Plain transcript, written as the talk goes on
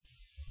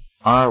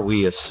Are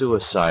we a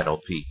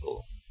suicidal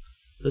people?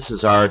 This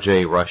is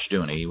R.J.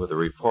 Rushdoony with a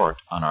report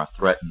on our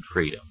threatened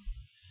freedom.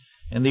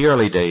 In the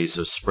early days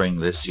of spring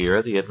this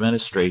year, the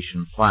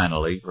administration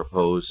finally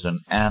proposed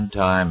an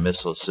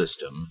anti-missile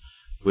system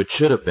which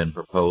should have been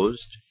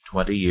proposed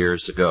 20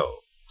 years ago.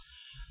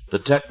 The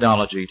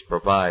technology to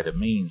provide a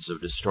means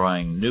of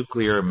destroying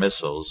nuclear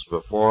missiles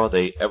before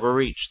they ever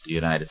reached the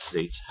United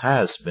States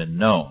has been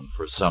known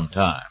for some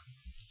time.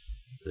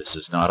 This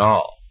is not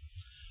all.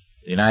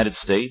 The United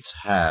States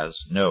has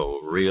no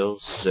real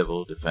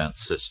civil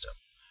defense system.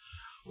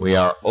 We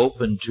are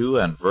open to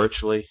and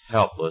virtually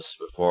helpless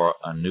before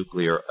a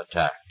nuclear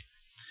attack.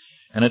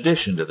 In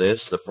addition to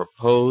this, the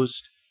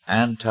proposed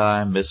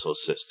anti-missile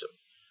system,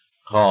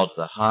 called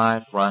the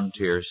High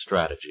Frontier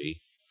Strategy,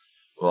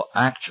 will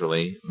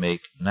actually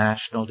make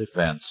national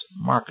defense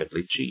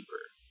markedly cheaper.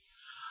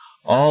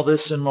 All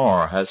this and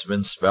more has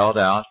been spelled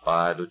out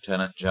by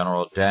Lieutenant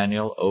General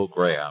Daniel O.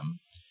 Graham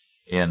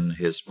in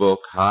his book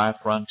High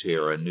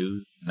Frontier, A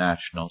New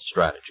National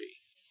Strategy.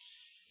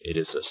 It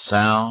is a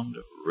sound,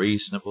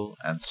 reasonable,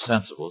 and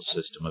sensible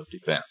system of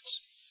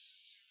defense.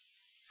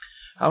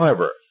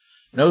 However,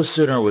 no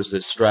sooner was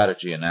this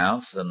strategy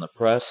announced than the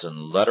press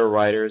and letter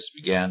writers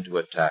began to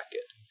attack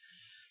it.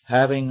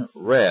 Having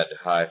read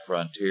High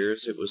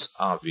Frontiers, it was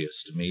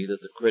obvious to me that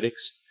the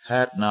critics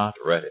had not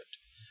read it,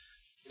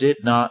 did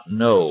not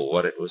know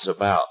what it was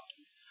about,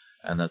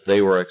 and that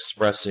they were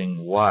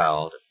expressing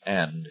wild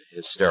and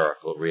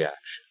hysterical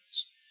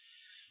reactions.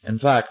 In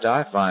fact,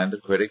 I find the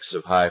critics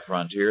of High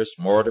Frontiers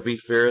more to be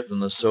feared than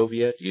the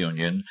Soviet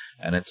Union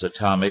and its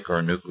atomic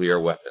or nuclear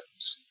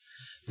weapons.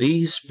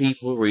 These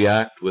people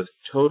react with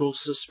total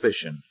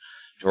suspicion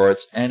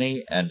towards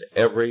any and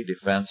every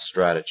defense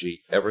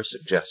strategy ever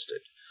suggested.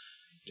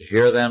 To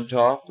hear them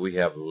talk, we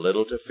have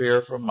little to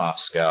fear from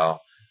Moscow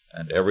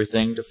and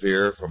everything to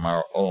fear from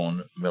our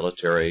own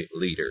military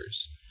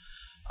leaders.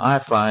 I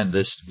find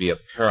this to be a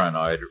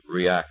paranoid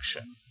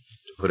reaction,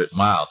 to put it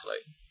mildly.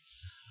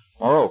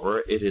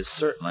 Moreover, it is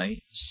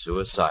certainly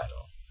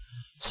suicidal.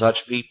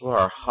 Such people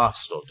are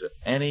hostile to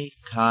any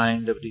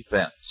kind of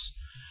defense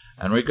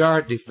and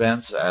regard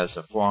defense as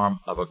a form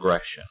of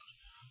aggression.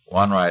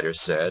 One writer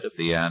said of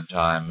the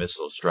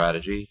anti-missile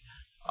strategy,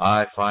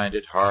 "I find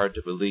it hard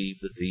to believe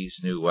that these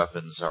new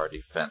weapons are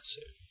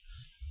defensive."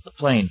 The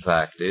plain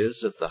fact is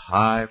that the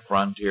High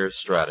Frontier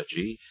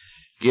Strategy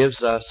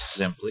gives us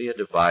simply a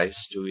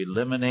device to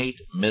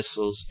eliminate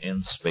missiles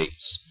in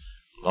space,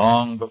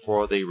 long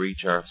before they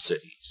reach our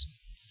cities.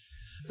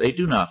 They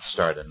do not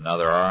start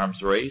another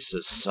arms race,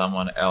 as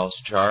someone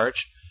else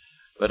charged,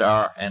 but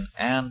are an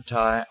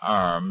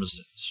anti-arms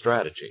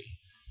strategy.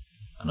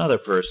 Another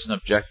person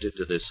objected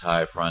to this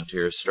High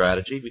Frontier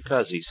Strategy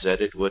because he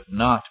said it would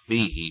not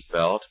be, he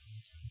felt,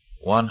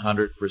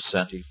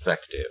 100%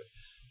 effective,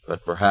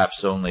 but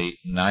perhaps only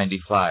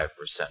 95%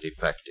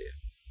 effective.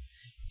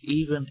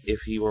 Even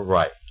if he were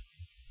right,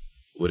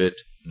 would it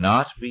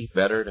not be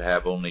better to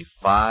have only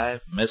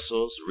 5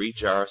 missiles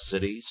reach our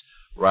cities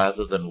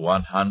rather than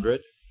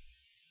 100?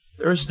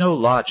 There is no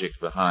logic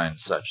behind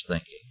such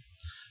thinking.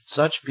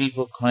 Such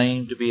people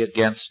claim to be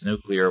against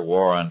nuclear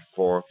war and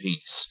for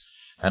peace,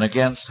 and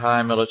against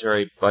high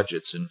military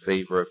budgets in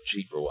favor of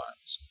cheaper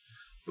ones.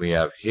 We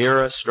have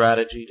here a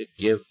strategy to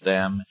give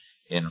them,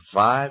 in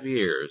 5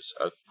 years,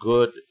 a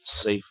good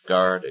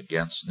safeguard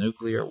against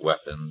nuclear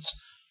weapons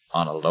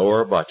on a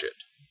lower budget,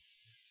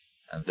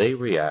 and they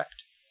react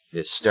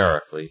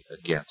hysterically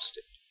against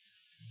it.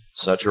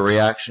 Such a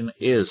reaction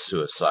is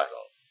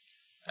suicidal,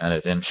 and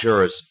it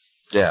ensures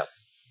death,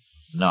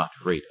 not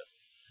freedom.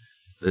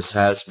 This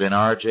has been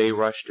R.J.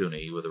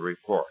 Rushdoony with a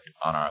report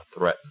on our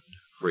threatened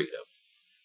freedom.